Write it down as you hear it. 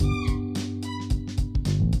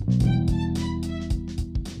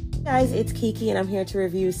Guys, it's Kiki and I'm here to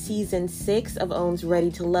review season 6 of OWN's Ready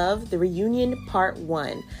to Love, the reunion part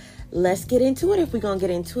 1. Let's get into it if we're gonna get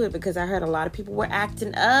into it, because I heard a lot of people were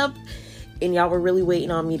acting up and y'all were really waiting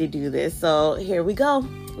on me to do this. So here we go.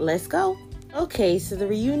 Let's go. Okay, so the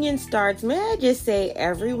reunion starts. May I just say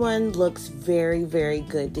everyone looks very, very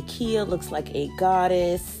good. Dakia looks like a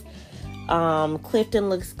goddess. Clifton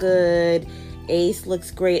looks good. Ace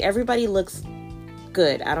looks great. Everybody looks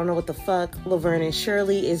good. I don't know what the fuck Laverne and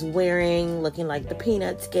Shirley is wearing, looking like the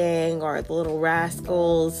Peanuts gang or the Little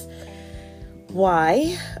Rascals.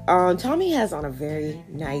 Why? Tommy has on a very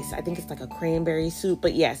nice, I think it's like a cranberry suit,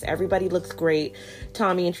 but yes, everybody looks great.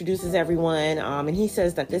 Tommy introduces everyone, and he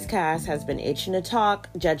says that this cast has been itching to talk,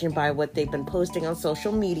 judging by what they've been posting on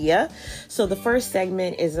social media. So the first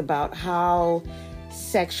segment is about how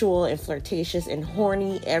sexual and flirtatious and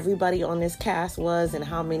horny everybody on this cast was, and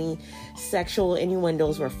how many sexual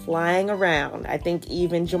innuendos were flying around. I think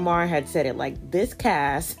even Jamar had said it, like, this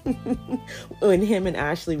cast when him and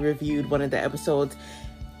Ashley reviewed one of the episodes,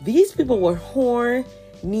 these people were horny.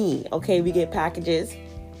 Okay, we get packages.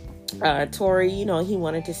 Tori, he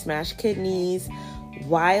wanted to smash kidneys.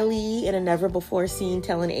 Wiley, in a never before seen,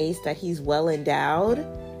 telling Ace that he's well endowed.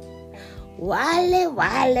 Wale.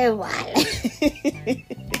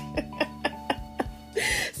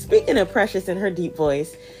 Speaking of Precious and her deep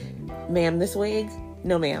voice, ma'am, this wig?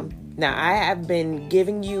 No, ma'am. Now, I have been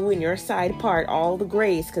giving you and your side part all the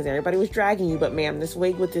grace because everybody was dragging you, but ma'am, this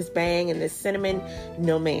wig with this bang and this cinnamon,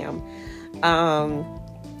 no, ma'am.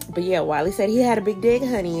 But yeah, Wiley said he had a big dig,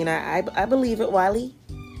 honey, and I believe it, Wiley.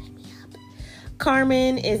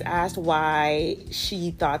 Carmen is asked why she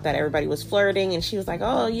thought that everybody was flirting, and she was like,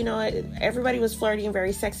 oh, everybody was flirting and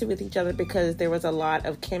very sexy with each other because there was a lot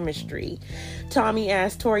of chemistry. Tommy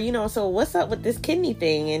asked Tori, so what's up with this kidney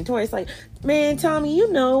thing? And Tori's like, man, Tommy,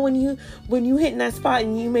 when you hitting that spot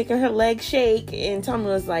and you making her leg shake. And Tommy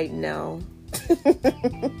was like, no.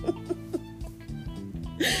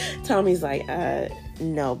 Tommy's like,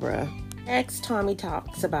 no, bruh. Next, Tommy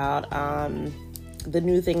talks about the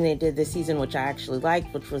new thing they did this season, which I actually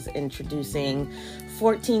liked, which was introducing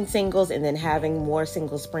 14 singles and then having more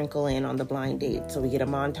singles sprinkle in on the blind date. So we get a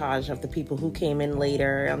montage of the people who came in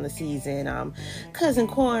later on the season. Cousin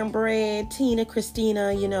Cornbread, Tina,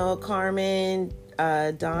 Christina, Carmen,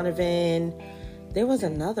 Donovan. There was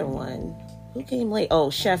another one. Who came late?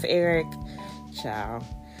 Oh, Chef Eric. Ciao.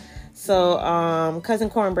 So, Cousin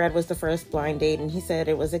Cornbread was the first blind date, and he said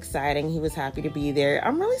it was exciting. He was happy to be there.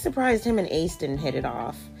 I'm really surprised him and Ace didn't hit it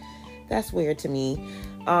off. That's weird to me.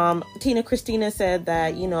 Tina Christina said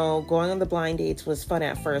that, going on the blind dates was fun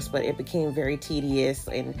at first, but it became very tedious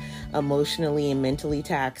and emotionally and mentally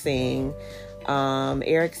taxing.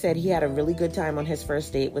 Eric said he had a really good time on his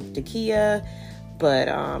first date with Dakia, but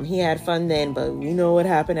he had fun then, but we know what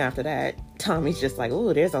happened after that. Tommy's just like,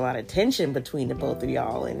 oh, there's a lot of tension between the both of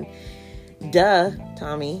y'all, and duh,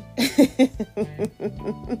 Tommy.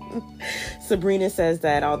 Sabrina says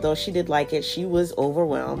that although she did like it, she was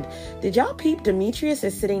overwhelmed. Did y'all peep? Demetrius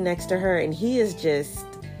is sitting next to her, and he is just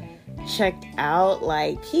checked out.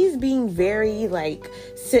 Like, he's being very,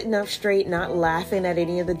 sitting up straight, not laughing at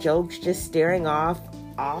any of the jokes, just staring off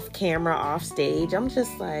camera, off stage. I'm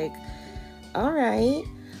just like, all right.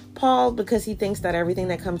 Paul, because he thinks that everything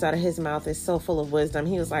that comes out of his mouth is so full of wisdom,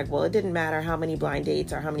 he was like, well, it didn't matter how many blind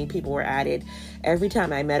dates or how many people were added. Every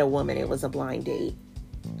time I met a woman, it was a blind date.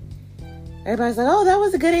 Everybody's like, oh, that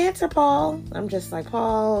was a good answer, Paul. I'm just like,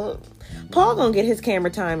 Paul gonna get his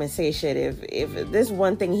camera time and say shit. If this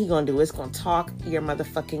one thing he gonna do is gonna talk your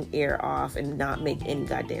motherfucking ear off and not make any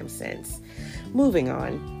goddamn sense. Moving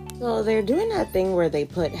on. So they're doing that thing where they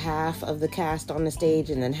put half of the cast on the stage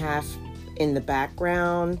and then half in the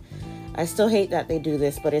background. I still hate that they do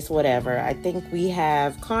this, but it's whatever. I think we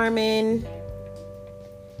have Carmen,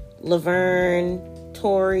 Laverne,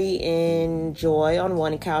 Tori, and Joy on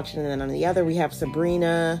one couch, and then on the other we have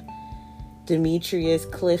Sabrina, Demetrius,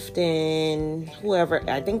 Clifton, whoever.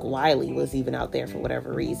 I think Wiley was even out there for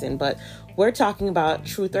whatever reason, but we're talking about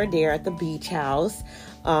Truth or Dare at the beach house.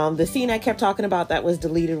 The scene I kept talking about that was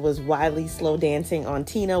deleted was Wiley slow dancing on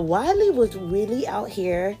Tina. Wiley was really out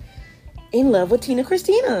here in love with Tina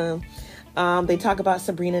Christina. They talk about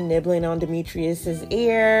Sabrina nibbling on Demetrius's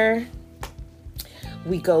ear.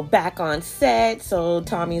 We go back on set. So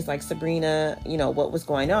Tommy's like, Sabrina, what was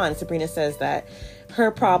going on? Sabrina says that her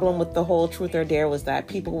problem with the whole Truth or Dare was that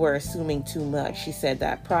people were assuming too much. She said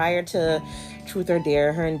that prior to Truth or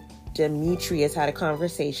Dare, her and Demetrius had a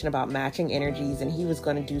conversation about matching energies, and he was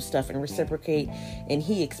going to do stuff and reciprocate, and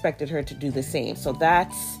he expected her to do the same. So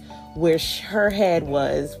that's where her head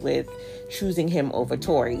was with choosing him over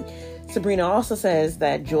Tori. Sabrina also says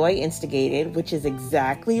that Joy instigated, which is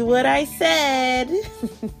exactly what I said.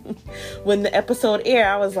 When the episode aired,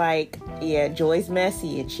 I was like, yeah, Joy's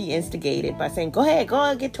messy, and she instigated by saying, go ahead,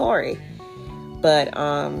 get Tori. But,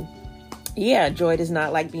 yeah, Joy does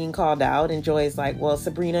not like being called out, and Joy is like, well,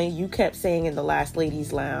 Sabrina, you kept saying in the last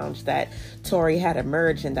ladies' lounge that Tori had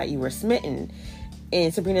emerged and that you were smitten.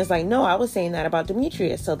 And Sabrina's like, no, I was saying that about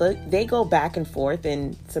Demetrius. So they go back and forth,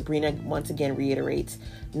 and Sabrina once again reiterates,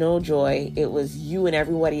 no, Joy, it was you and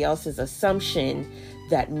everybody else's assumption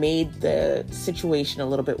that made the situation a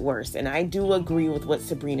little bit worse. And I do agree with what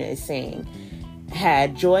Sabrina is saying.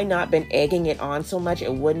 Had Joy not been egging it on so much,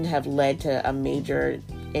 it wouldn't have led to a major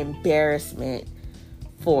embarrassment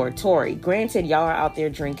for Tori. Granted, y'all are out there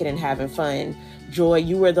drinking and having fun. Joy,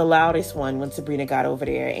 you were the loudest one when Sabrina got over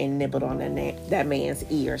there and nibbled on that man's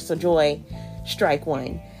ear. So Joy, strike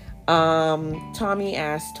one. Tommy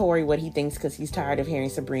asked Tori what he thinks because he's tired of hearing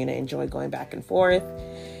Sabrina and Joy going back and forth.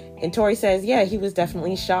 And Tori says, yeah, he was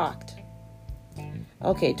definitely shocked.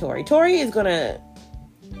 Okay, Tori. Tori is going to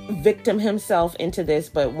victim himself into this,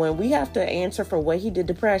 but when we have to answer for what he did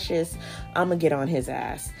to Precious, I'm going to get on his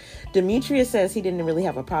ass. Demetrius says he didn't really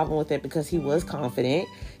have a problem with it because he was confident.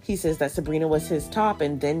 He says that Sabrina was his top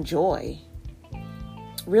and then Joy.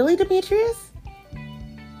 Really, Demetrius?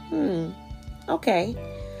 Okay.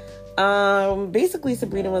 Basically,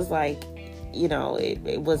 Sabrina was like,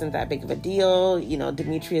 it wasn't that big of a deal.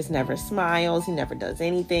 Demetrius never smiles. He never does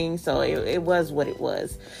anything. So it was what it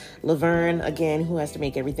was. Laverne, again, who has to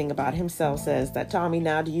make everything about himself, says that, Tommy,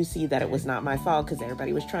 now do you see that it was not my fault because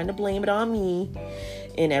everybody was trying to blame it on me?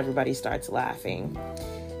 And everybody starts laughing.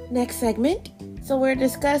 Next segment. So we're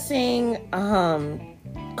discussing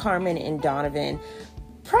Carmen and Donovan.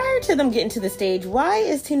 Prior to them getting to the stage, why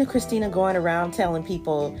is Tina Christina going around telling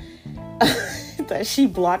people that she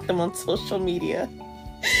blocked them on social media?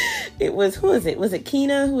 It was, who is it? Was it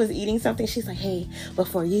Keena who was eating something? She's like, hey,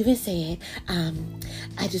 before you even say it,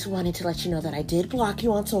 I just wanted to let you know that I did block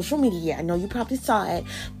you on social media. I know you probably saw it,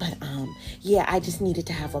 but yeah, I just needed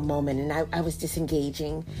to have a moment, and I was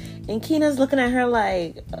disengaging. And Keena's looking at her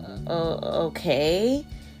like, okay.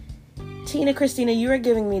 Tina Christina, you are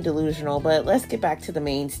giving me delusional, but let's get back to the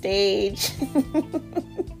main stage.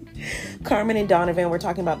 Carmen and Donovan were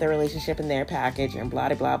talking about their relationship and their package and blah,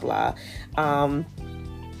 blah, blah.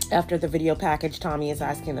 After the video package, Tommy is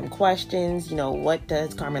asking them questions. What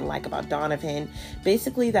does Carmen like about Donovan?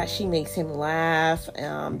 Basically that she makes him laugh.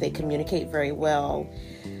 They communicate very well.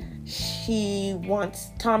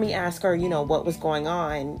 Tommy asked her, what was going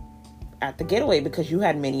on at the getaway because you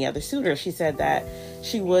had many other suitors. She said that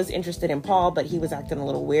she was interested in Paul, but he was acting a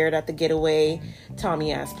little weird at the getaway.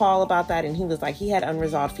 Tommy asked Paul about that, and he was like, he had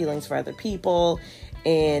unresolved feelings for other people,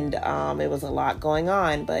 and it was a lot going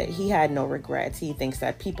on, but he had no regrets. He thinks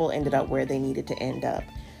that people ended up where they needed to end up.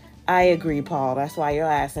 I agree, Paul. That's why your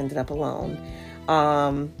ass ended up alone.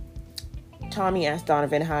 Tommy asked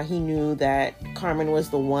Donovan how he knew that Carmen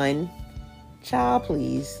was the one. Child,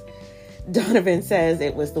 please. Donovan says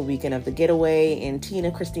it was the weekend of the getaway, and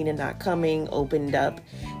Tina Christina not coming opened up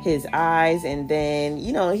his eyes. And then,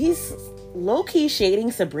 he's low-key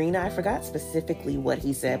shading Sabrina. I forgot specifically what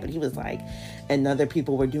he said, but he was like, and other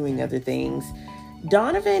people were doing other things.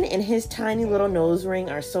 Donovan and his tiny little nose ring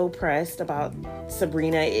are so pressed about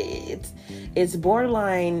Sabrina. It's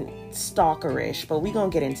borderline stalkerish, but we're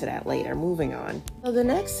going to get into that later. Moving on. So the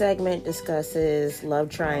next segment discusses love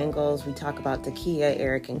triangles. We talk about Takia,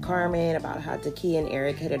 Eric, and Carmen, about how Takia and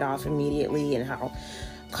Eric hit it off immediately and how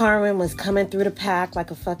Carmen was coming through the pack like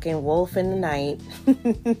a fucking wolf in the night.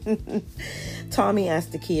 Tommy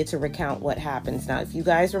asked Takia to recount what happens. Now, if you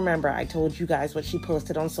guys remember, I told you guys what she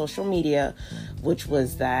posted on social media, which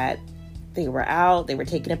was that they were out, they were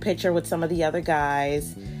taking a picture with some of the other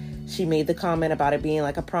guys. She made the comment about it being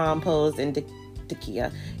like a prom pose, and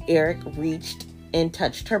Takia, Eric reached and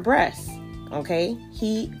touched her breasts. Okay?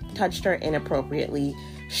 He touched her inappropriately.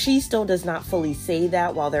 She still does not fully say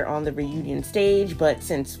that while they're on the reunion stage, but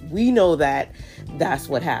since we know that, that's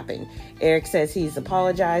what happened. Eric says he's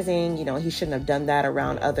apologizing. He shouldn't have done that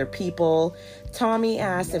around other people. Tommy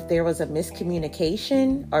asked if there was a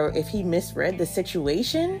miscommunication or if he misread the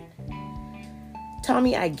situation.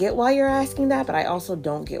 Tommy, I get why you're asking that, but I also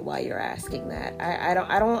don't get why you're asking that. I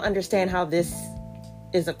don't understand how this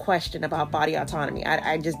is a question about body autonomy.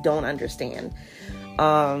 I just don't understand.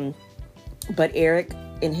 But Eric,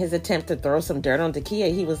 in his attempt to throw some dirt on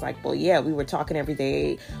Takia, he was like, well, yeah, we were talking every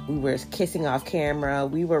day. We were kissing off camera.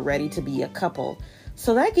 We were ready to be a couple.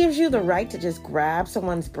 So that gives you the right to just grab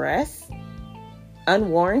someone's breast?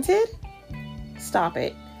 Unwarranted? Stop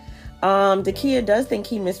it. Dakia does think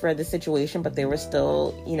he misread the situation, but there was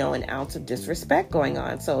still, an ounce of disrespect going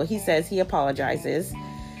on. So he says he apologizes.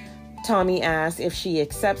 Tommy asks if she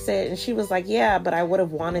accepts it, and she was like, yeah, but I would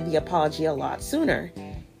have wanted the apology a lot sooner.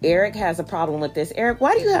 Eric has a problem with this. Eric,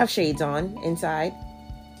 why do you have shades on inside?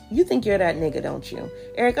 You think you're that nigga, don't you?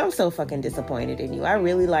 Eric, I'm so fucking disappointed in you. I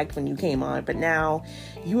really liked when you came on, but now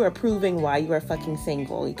you are proving why you are fucking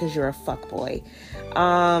single, because you're a fuckboy.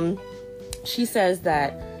 She says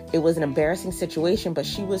that it was an embarrassing situation, but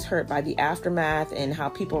she was hurt by the aftermath and how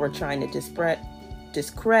people were trying to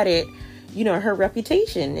discredit, her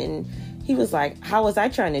reputation. And he was like, how was I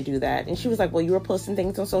trying to do that? And she was like, well, you were posting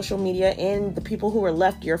things on social media, and the people who were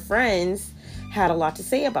left your friends had a lot to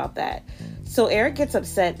say about that. So Eric gets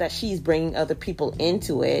upset that she's bringing other people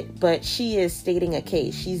into it, but she is stating a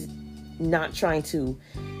case. She's not trying to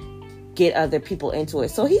get other people into it.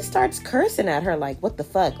 So he starts cursing at her like, what the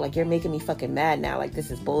fuck? Like, you're making me fucking mad now. Like,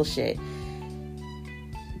 this is bullshit.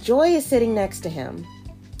 Joy is sitting next to him,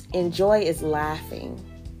 and Joy is laughing.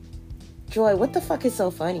 Joy, what the fuck is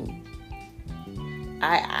so funny?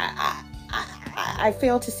 I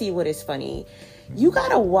fail to see what is funny. You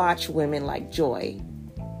gotta watch women like Joy.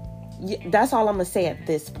 That's all I'm gonna say at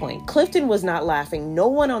this point. Clifton was not laughing. No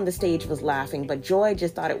one on the stage was laughing, but Joy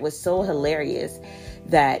just thought it was so hilarious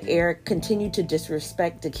that Eric continued to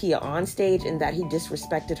disrespect Dakia on stage, and that he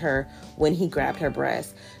disrespected her when he grabbed her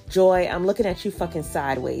breast. Joy, I'm looking at you fucking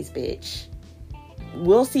sideways, bitch.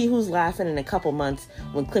 We'll see who's laughing in a couple months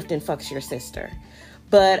when Clifton fucks your sister.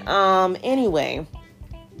 But anyway,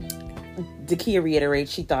 Dakia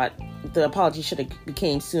reiterates she thought the apology should have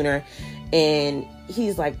became sooner. And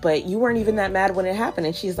he's like, but you weren't even that mad when it happened.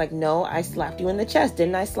 And she's like, no, I slapped you in the chest.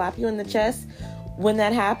 Didn't I slap you in the chest when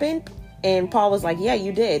that happened? And Paul was like, yeah,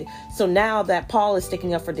 you did. So now that Paul is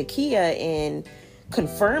sticking up for Dakia and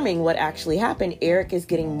confirming what actually happened, Eric is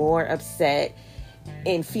getting more upset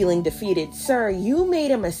and feeling defeated. Sir, you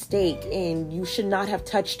made a mistake and you should not have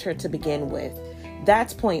touched her to begin with.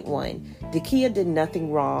 That's point one. Dakia did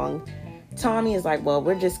nothing wrong. Tommy is like, well,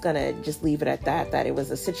 we're just gonna leave it at that it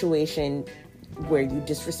was a situation where you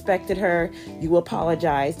disrespected her, you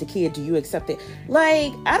apologized. Dakia, do you accept it?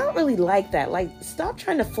 Like, I don't really like that. Like, stop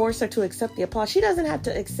trying to force her to accept the apology. She doesn't have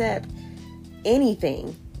to accept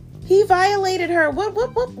anything. He violated her.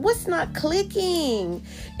 What's not clicking?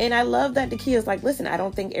 And I love that Dakia is like, listen, I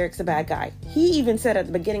don't think Eric's a bad guy. He even said at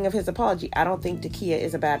the beginning of his apology, I don't think Dakia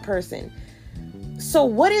is a bad person. So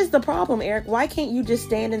what is the problem, Eric? Why can't you just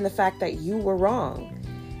stand in the fact that you were wrong?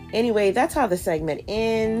 Anyway, that's how the segment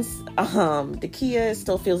ends. Dakia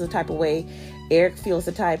still feels the type of way. Eric feels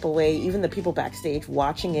the type of way. Even the people backstage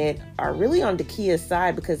watching it are really on Dakia's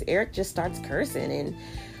side, because Eric just starts cursing. And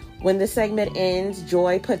when the segment ends,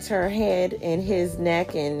 Joy puts her head in his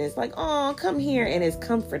neck and is like, oh, come here, and is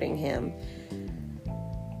comforting him.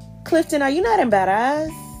 Clifton, are you not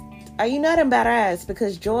embarrassed? Are you not embarrassed?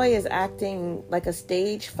 Because Joy is acting like a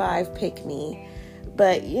stage 5 pick-me.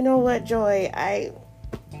 But you know what, Joy?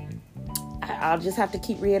 I'll just have to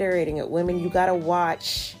keep reiterating it. Women, you gotta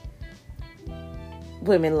watch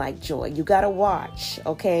women like Joy. You gotta watch,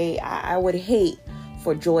 okay? I would hate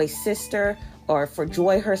for Joy's sister or for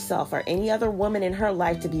Joy herself or any other woman in her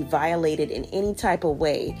life to be violated in any type of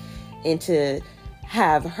way, and to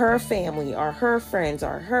have her family or her friends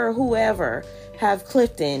or her whoever have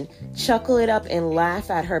Clifton chuckle it up and laugh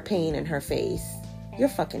at her pain in her face. You're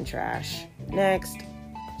fucking trash. Next.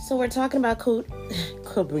 So we're talking about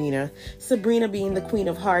Sabrina being the queen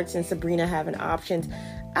of hearts and Sabrina having options.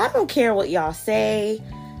 I don't care what y'all say.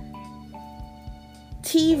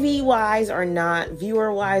 TV-wise or not,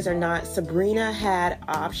 viewer-wise or not, Sabrina had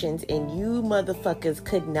options, and you motherfuckers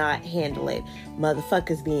could not handle it.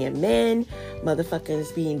 Motherfuckers being men,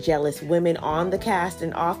 motherfuckers being jealous women on the cast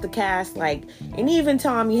and off the cast, like, and even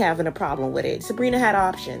Tommy having a problem with it. Sabrina had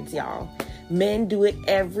options, y'all. Men do it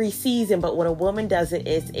every season, but when a woman does it,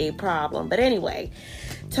 it's a problem. But anyway,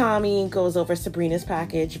 Tommy goes over Sabrina's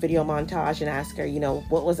package video montage and asks her,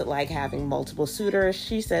 what was it like having multiple suitors?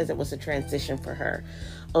 She says it was a transition for her.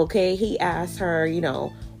 Okay, he asks her,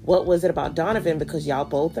 what was it about Donovan? Because y'all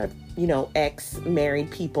both are,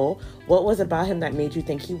 ex-married people. What was it about him that made you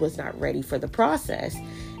think he was not ready for the process?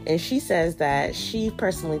 And she says that she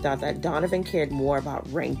personally thought that Donovan cared more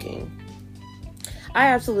about ranking. I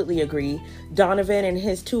absolutely agree. Donovan and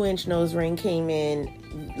his 2-inch nose ring came in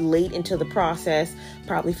late into the process.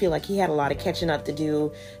 Probably feel like he had a lot of catching up to do.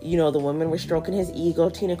 The women were stroking his ego.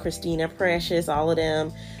 Tina, Christina, Precious, all of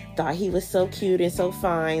them thought he was so cute and so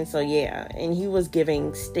fine. So yeah, and he was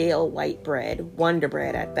giving stale white bread, Wonder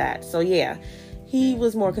Bread at that. So yeah, He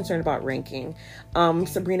was more concerned about ranking.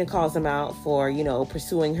 Sabrina calls him out for,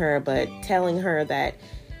 pursuing her, but telling her that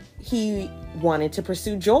he wanted to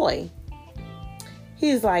pursue Joy.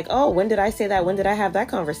 He's like, oh, when did I say that? When did I have that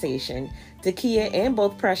conversation? Takia and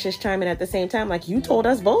both Precious chime in at the same time, like, you told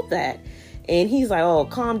us both that. And he's like, oh,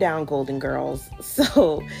 calm down, Golden Girls.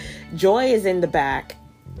 So Joy is in the back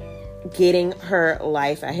getting her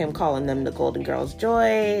life at him, calling them the Golden Girls.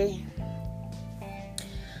 Joy,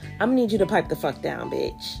 I'm gonna need you to pipe the fuck down,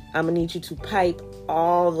 bitch. I'm gonna need you to pipe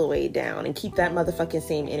all the way down and keep that motherfucking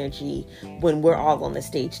same energy when we're all on the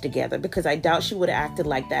stage together, because I doubt she would have acted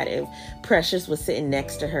like that if Precious was sitting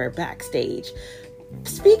next to her backstage.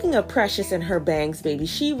 Speaking of Precious and her bangs, baby,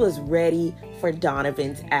 she was ready for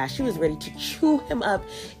Donovan's ass. She was ready to chew him up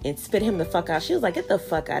and spit him the fuck out. She was like, get the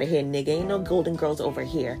fuck out of here, nigga. Ain't no Golden Girls over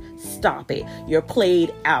here. Stop it. You're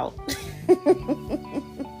played out.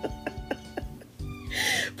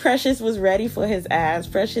 Precious was ready for his ass.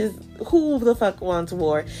 Precious, who the fuck wants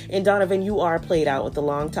war? And Donovan, you are played out with the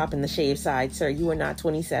long top and the shaved side, sir. You are not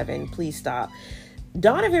 27. Please stop.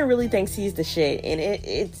 Donovan really thinks he's the shit, and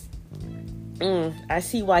it's I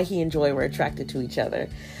see why he and Joy were attracted to each other.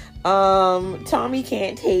 Tommy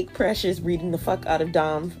can't take Precious reading the fuck out of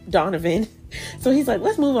Donovan. So he's like,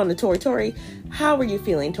 let's move on to Tori. Tori, how are you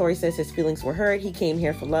feeling? Tori says his feelings were hurt. He came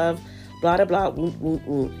here for love. Blah, blah, blah. Woot, woot,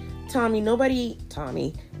 woot. Tori, nobody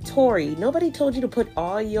told you to put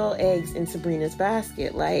all your eggs in Sabrina's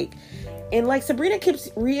basket. Like Sabrina keeps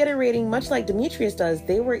reiterating, much like Demetrius does,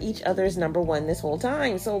 they were each other's number one this whole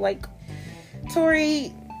time. So, like,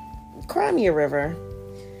 Tori, cry me a river.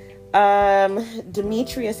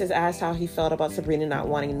 Demetrius is asked how he felt about Sabrina not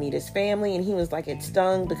wanting to meet his family, and he was like, it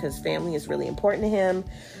stung because family is really important to him.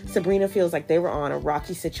 Sabrina feels like they were on a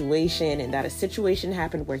rocky situation, and that a situation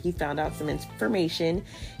happened where he found out some information.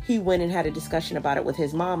 He went and had a discussion about it with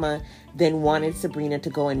his mama, then wanted Sabrina to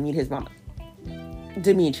go and meet his mama.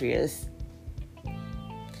 Demetrius.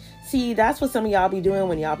 See, that's what some of y'all be doing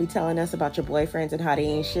when y'all be telling us about your boyfriends and how they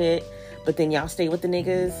ain't shit, but then y'all stay with the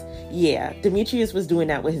niggas. Yeah, Demetrius was doing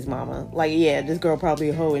that with his mama. Like, yeah, this girl probably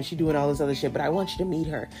a hoe and she doing all this other shit, but I want you to meet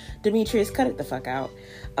her. Demetrius, cut it the fuck out.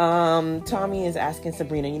 Tommy is asking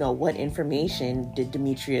Sabrina, what information did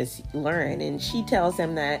Demetrius learn? And she tells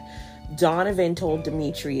him that Donovan told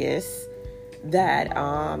Demetrius that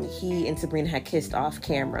he and Sabrina had kissed off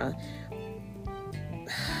camera.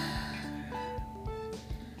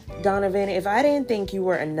 Donovan, if I didn't think you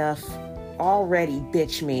were enough already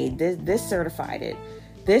bitch made, this certified it.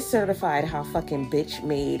 This certified how fucking bitch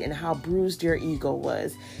made and how bruised your ego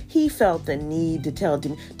was. He felt the need to tell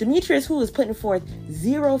Demetrius, who was putting forth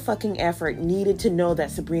zero fucking effort, needed to know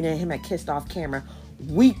that Sabrina and him had kissed off camera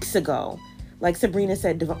weeks ago. Like Sabrina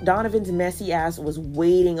said, Donovan's messy ass was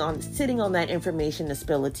sitting on that information to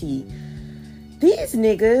spill a tea. These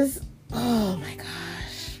niggas, oh my gosh.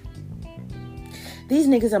 These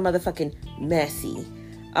niggas are motherfucking messy.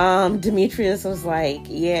 Demetrius was like,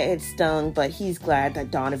 yeah, it stung, but he's glad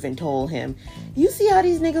that Donovan told him. You see how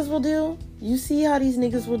these niggas will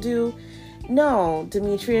do? No,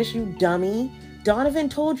 Demetrius, you dummy. Donovan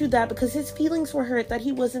told you that because his feelings were hurt that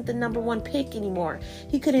he wasn't the number one pick anymore.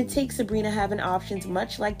 He couldn't take Sabrina having options,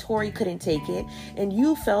 much like Tori couldn't take it. And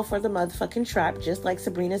you fell for the motherfucking trap, just like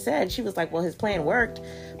Sabrina said. She was like, well, his plan worked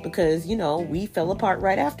because, we fell apart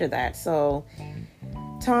right after that. So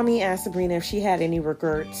Tommy asked Sabrina if she had any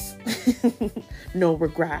regrets. No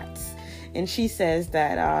regrets. And she says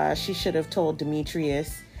that she should have told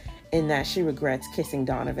Demetrius and that she regrets kissing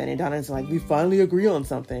Donovan. And Donovan's like, we finally agree on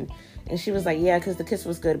something. And she was like, yeah, because the kiss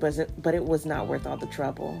was good, but it was not worth all the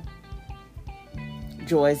trouble.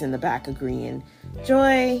 Joy's in the back agreeing.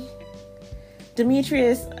 Joy,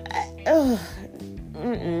 Demetrius,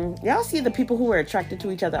 y'all see the people who were attracted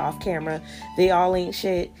to each other off camera? They all ain't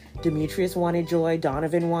shit. Demetrius wanted Joy.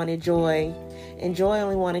 Donovan wanted Joy. And Joy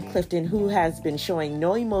only wanted Clifton, who has been showing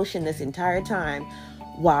no emotion this entire time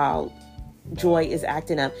while Joy is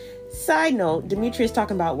acting up. Side note, Demetrius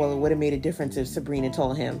talking about, well, it would have made a difference if Sabrina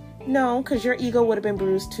told him. No, because your ego would have been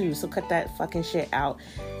bruised too, so cut that fucking shit out.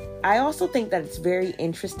 I also think that it's very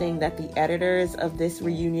interesting that the editors of this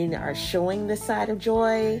reunion are showing this side of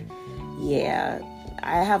Joy. Yeah,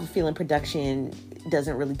 I have a feeling production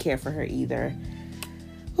doesn't really care for her either.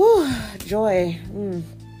 Whew, Joy,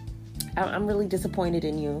 I'm really disappointed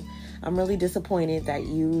in you. I'm really disappointed that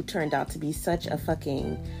you turned out to be such a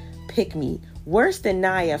fucking pick-me. Worse than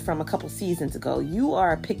Naya from a couple seasons ago. You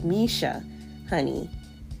are a pick-me-sha, honey.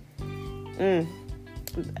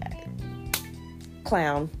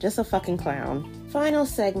 Clown. Just a fucking clown. Final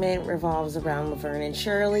segment revolves around Laverne and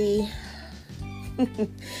Shirley.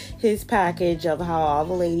 his package of how all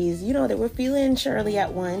the ladies, they were feeling Shirley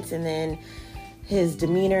at once, and then his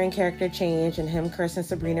demeanor and character change, and him cursing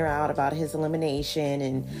Sabrina out about his elimination.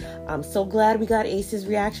 And I'm so glad we got Ace's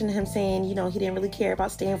reaction to him saying, he didn't really care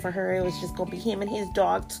about staying for her. It was just going to be him and his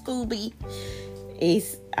dog, Scooby.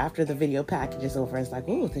 Ace, after the video package is over, is like,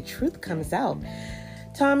 oh, the truth comes out.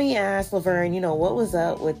 Tommy asked Laverne, what was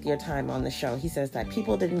up with your time on the show? He says that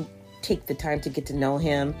people didn't take the time to get to know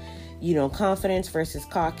him. Confidence versus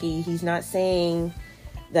cocky. He's not saying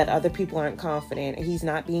that other people aren't confident. He's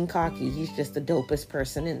not being cocky. He's just the dopest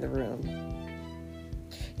person in the room.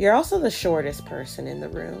 You're also the shortest person in the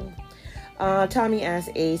room. Tommy asked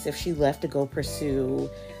Ace if she left to go pursue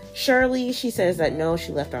Shirley. She says that no,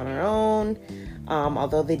 she left on her own.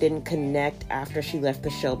 Although they didn't connect after she left the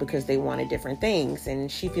show because they wanted different things. And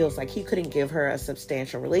she feels like he couldn't give her a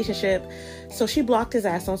substantial relationship. So she blocked his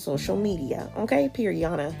ass on social media. Okay,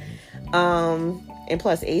 Periana. And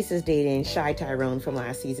plus, Ace is dating Shy Tyrone from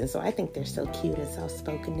last season, so I think they're so cute and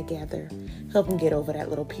soft-spoken together. Help him get over that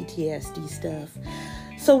little PTSD stuff.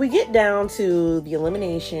 So we get down to the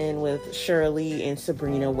elimination with Shirley and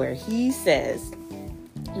Sabrina, where he says,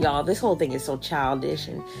 y'all, this whole thing is so childish,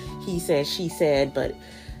 and he said, she said, but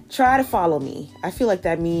try to follow me. I feel like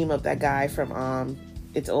that meme of that guy from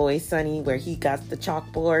It's Always Sunny, where he got the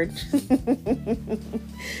chalkboard.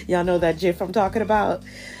 Y'all know that gif I'm talking about?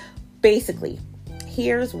 Basically,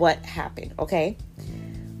 here's what happened, okay?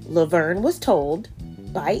 Laverne was told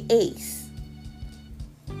by Ace,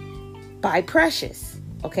 by Precious,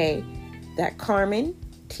 okay, that Carmen,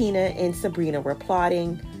 Tina, and Sabrina were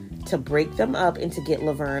plotting to break them up and to get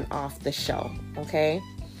Laverne off the show, okay?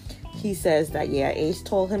 He says that, Ace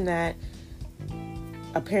told him that.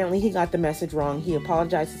 Apparently, he got the message wrong. He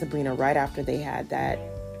apologized to Sabrina right after they had that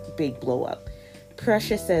big blow up.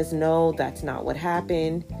 Precious says, no, that's not what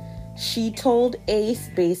happened. She told Ace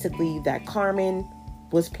basically that Carmen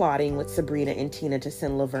was plotting with Sabrina and Tina to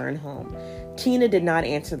send Laverne home. Tina did not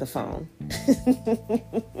answer the phone.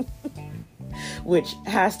 Which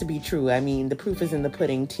has to be true. I mean, the proof is in the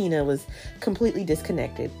pudding. Tina was completely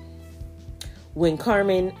disconnected. When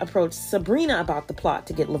Carmen approached Sabrina about the plot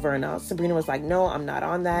to get Laverne out, Sabrina was like, no, I'm not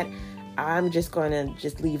on that. I'm just going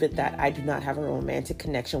to leave it that I do not have a romantic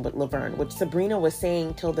connection with Laverne, which Sabrina was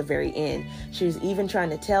saying till the very end. She was even trying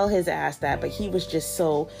to tell his ass that, but he was just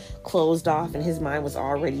so closed off and his mind was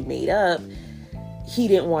already made up. He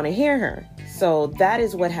didn't want to hear her. So that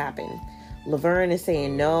is what happened. Laverne is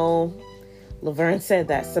saying no. Laverne said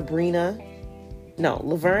that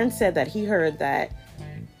Laverne said that he heard that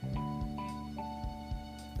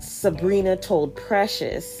Sabrina told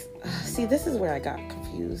Precious. See, this is where I got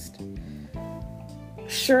confused.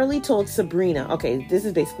 Shirley told Sabrina, okay, this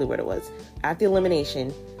is basically what it was. At the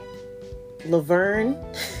elimination, Laverne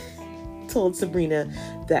told Sabrina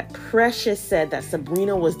that Precious said that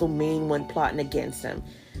Sabrina was the main one plotting against him,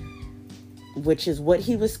 which is what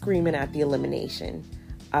he was screaming at the elimination.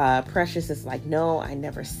 Precious is like, no, I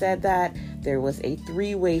never said that. There was a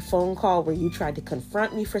 3-way phone call where you tried to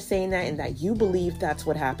confront me for saying that, and that you believed that's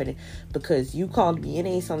what happened because you called me and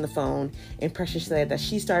Ace on the phone. And Precious said that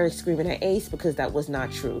she started screaming at Ace because that was not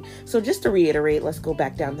true. So just to reiterate, let's go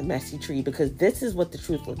back down the messy tree, because this is what the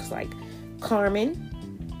truth looks like.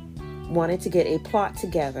 Carmen wanted to get a plot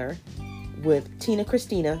together with Tina,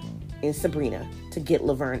 Christina, and Sabrina to get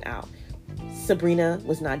Laverne out. Sabrina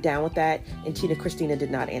was not down with that, and Tina Christina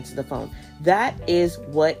did not answer the phone. That is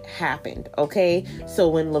what happened, okay? So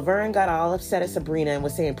when Laverne got all upset at Sabrina and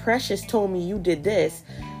was saying, Precious told me you did this,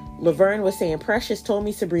 Laverne was saying, Precious told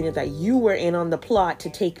me, Sabrina, that you were in on the plot to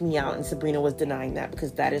take me out, and Sabrina was denying that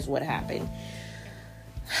because that is what happened.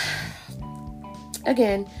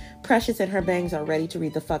 Again, Precious and her bangs are ready to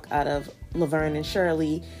read the fuck out of Laverne and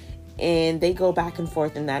Shirley, and they go back and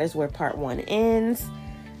forth, and that is where part 1 ends.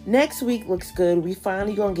 Next week looks good. We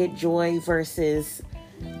finally gonna get Joy versus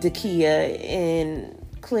Dakia. And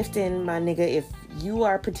Clifton, my nigga, if you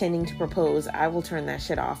are pretending to propose, I will turn that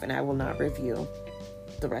shit off and I will not review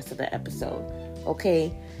the rest of the episode.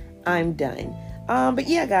 Okay? I'm done. But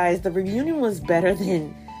yeah, guys, the reunion was better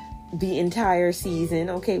than the entire season.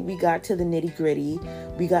 Okay, we got to the nitty gritty.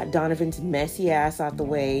 We got Donovan's messy ass out the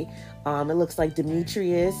way. It looks like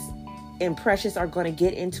Demetrius and Precious are going to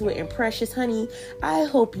get into it. And Precious, honey, I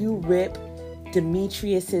hope you rip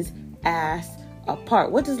Demetrius's ass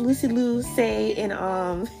apart. What does Lucy Liu say in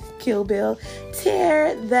Kill Bill?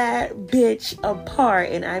 Tear that bitch apart.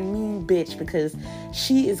 And I mean bitch, because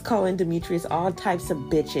she is calling Demetrius all types of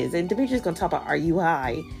bitches. And Demetrius going to talk about, are you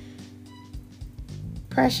high?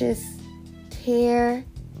 Precious, tear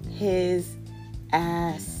his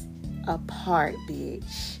ass apart,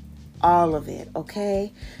 bitch. all of it,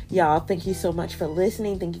 okay? Y'all, thank you so much for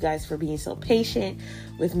listening. Thank you guys for being so patient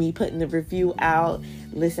with me putting the review out.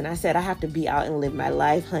 Listen, I said I have to be out and live my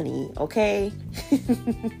life, honey, okay?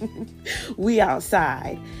 We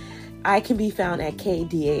outside. I can be found at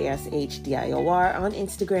KDASHDIOR on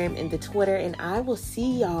Instagram and the Twitter, and I will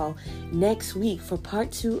see y'all next week for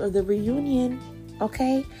part 2 of the reunion,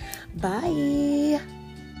 okay? Bye.